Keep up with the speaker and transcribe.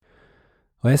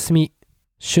おやすみ、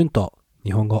春と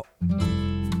日本語。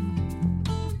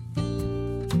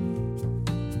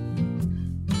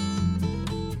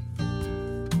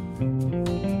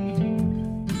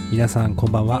皆さんこ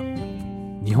んばんは。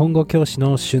日本語教師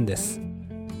の春です。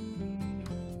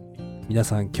皆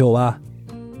さん今日は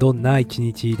どんな一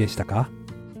日でしたか？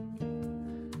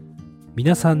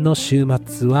皆さんの週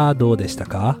末はどうでした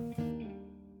か？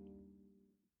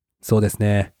そうです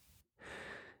ね。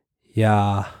い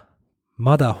やー、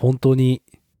まだ本当に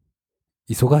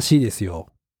忙しいですよ。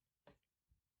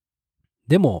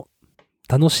でも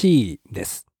楽しいで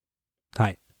す。は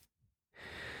い。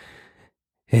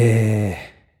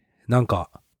なんか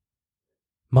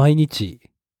毎日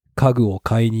家具を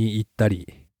買いに行った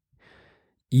り、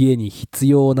家に必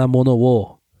要なもの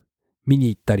を見に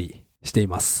行ったりしてい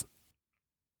ます。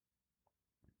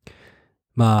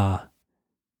まあ、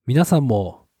皆さん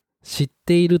も知っ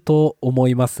ていると思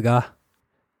いますが、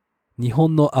日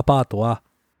本のアパートは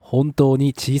本当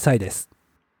に小さいです。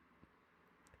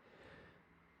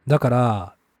だか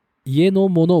ら、家の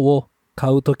ものを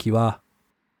買うときは、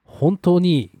本当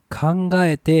に考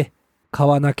えて買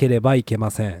わなければいけま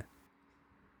せん。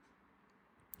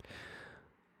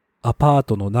アパー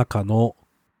トの中の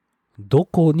ど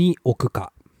こに置く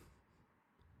か、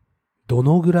ど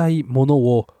のぐらい物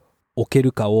を置け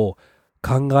るかを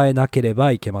考えなけれ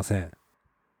ばいけません。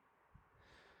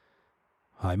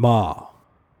はい、まあ、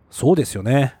そうですよ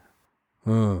ね。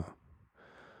うん。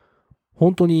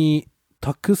本当に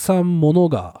たくさん物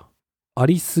があ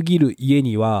りすぎる家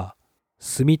には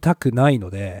住みたくないの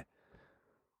で、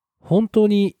本当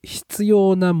に必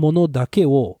要なものだけ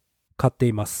を買って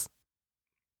います。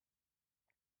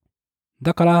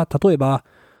だから、例えば、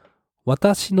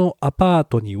私のアパー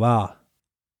トには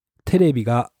テレビ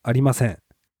がありません。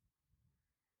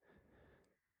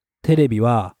テレビ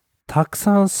はたく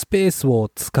さんスペースを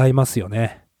使いますよ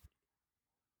ね。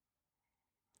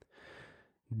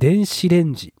電子レ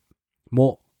ンジ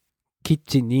もキッ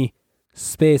チンに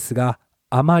スペースが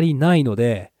あまりないの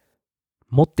で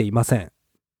持っていません。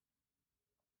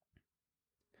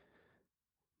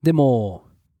でも、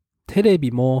テレ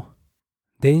ビも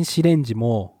電子レンジ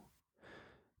も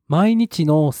毎日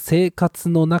の生活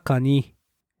の中に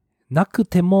なく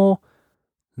ても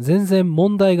全然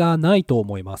問題がないと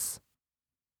思います。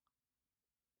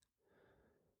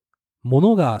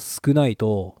物が少ない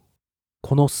と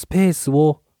このスペース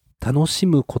を楽し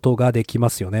むことができま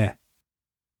すよね。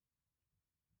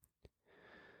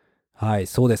はい、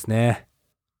そうですね。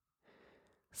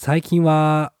最近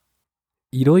は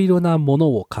いろいろなもの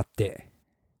を買って、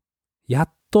や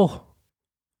っと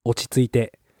落ち着い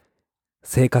て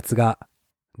生活が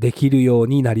できるよう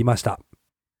になりました。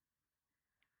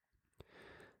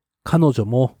彼女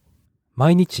も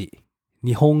毎日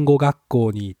日本語学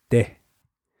校に行って、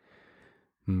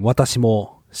私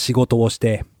も仕事をし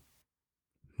て、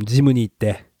ジムに行っ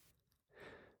て、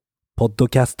ポッド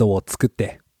キャストを作っ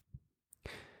て、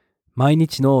毎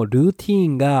日のルーティ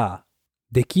ーンが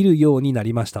できるようにな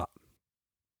りました。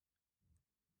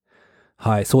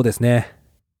はい、そうですね。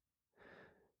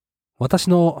私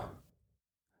の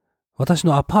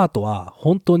アパートは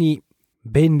本当に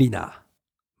便利な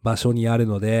場所にある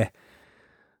ので、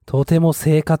とても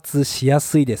生活しや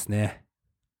すいですね。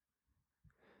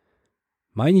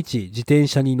毎日自転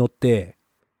車に乗って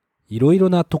いろいろ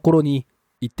なところに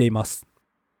行っています。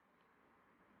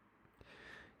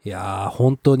いやー、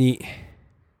本当に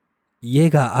家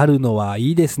があるのは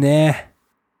いいですね。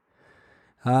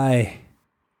はい。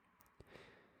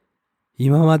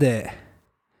今まで、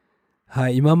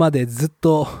今までずっ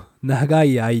と長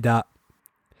い間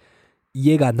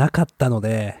家がなかったの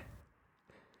で、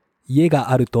家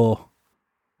があると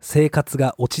生活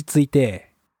が落ち着いて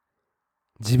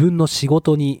自分の仕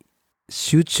事に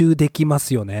集中できま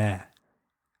すよね。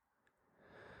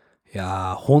い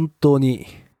やー、本当に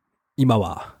今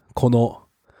はこの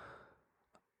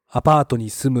アパートに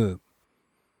住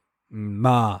む、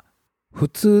まあ普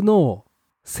通の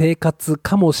生活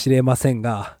かもしれません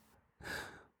が、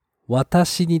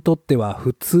私にとっては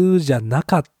普通じゃな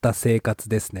かった生活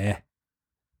ですね。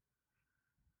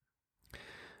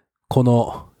こ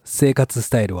の生活ス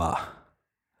タイルは、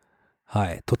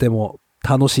とても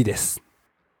楽しいです。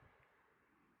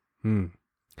うん。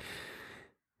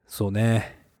そう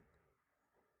ね。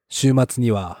週末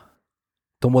には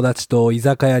友達と居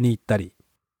酒屋に行ったり、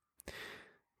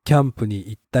キャンプに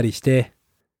行ったりして、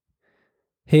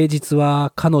平日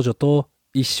は彼女と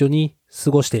一緒に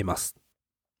過ごしています。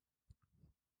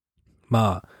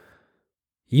まあ、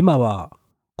今は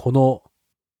この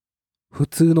普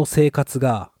通の生活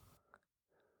が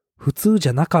普通じ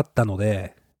ゃなかったの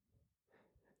で、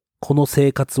この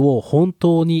生活を本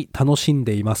当に楽しん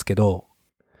でいますけど、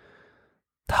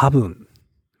多分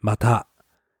また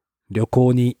旅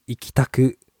行に行きた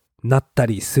くなった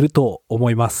りすると思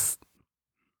います。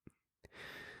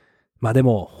まあで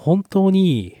も本当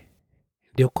に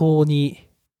旅行に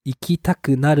行きた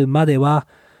くなるまでは、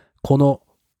この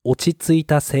落ち着い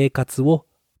た生活を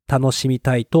楽しみ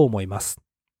たいと思います。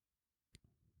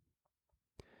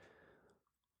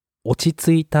落ち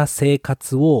着いた生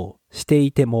活をして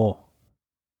いても、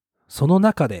その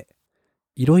中で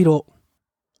いろいろ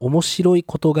面白い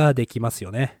ことができます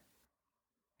よね。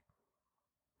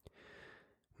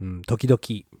時々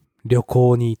旅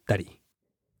行に行ったり、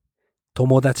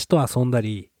友達と遊んだ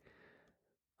り、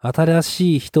新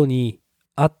しい人に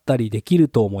会ったりできる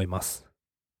と思います。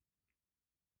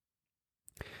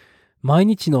毎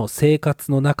日の生活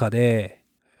の中で、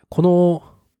この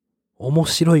面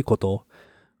白いこと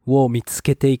を見つ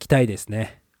けていきたいです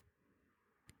ね。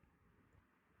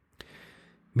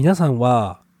皆さん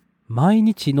は毎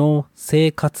日の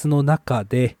生活の中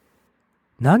で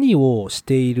何をし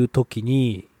ているとき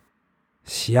に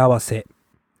幸せ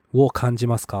を感じ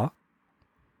ますか？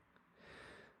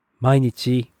毎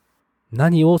日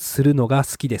何をするのが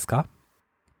好きですか？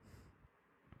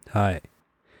はい。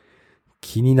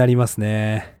気になります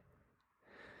ね。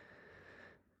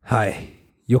はい。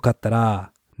よかった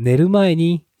ら寝る前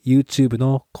に YouTube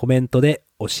のコメントで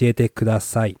教えてくだ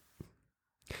さい。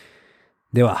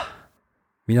では、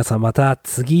皆さんまた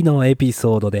次のエピ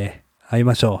ソードで会い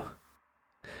ましょ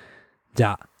う。じ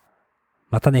ゃあ、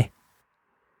またね。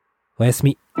おやす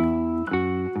み。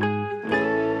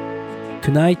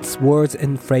Tonight's words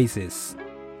and phrases.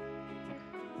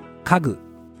 家具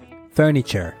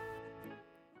furniture.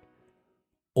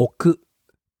 置く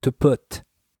to put.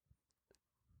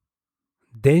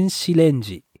 電子レン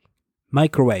ジ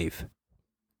microwave.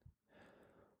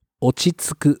 落ち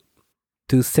着く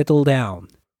to settle down.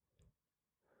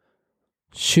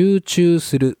 集中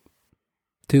する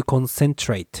to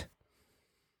concentrate.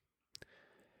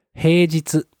 平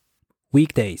日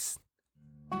weekdays.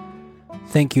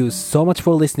 Thank you so much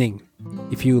for listening.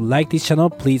 If you like this channel,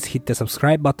 please hit the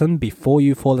subscribe button before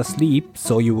you fall asleep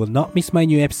so you will not miss my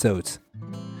new episodes.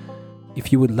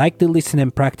 If you would like to listen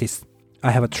and practice,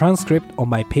 I have a transcript on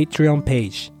my Patreon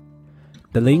page.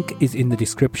 The link is in the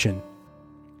description.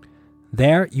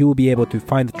 There, you will be able to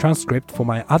find the transcript for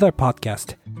my other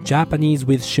podcast, Japanese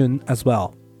with Shun, as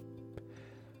well.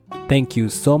 Thank you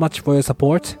so much for your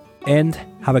support, and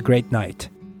have a great night.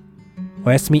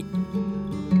 おやすみ。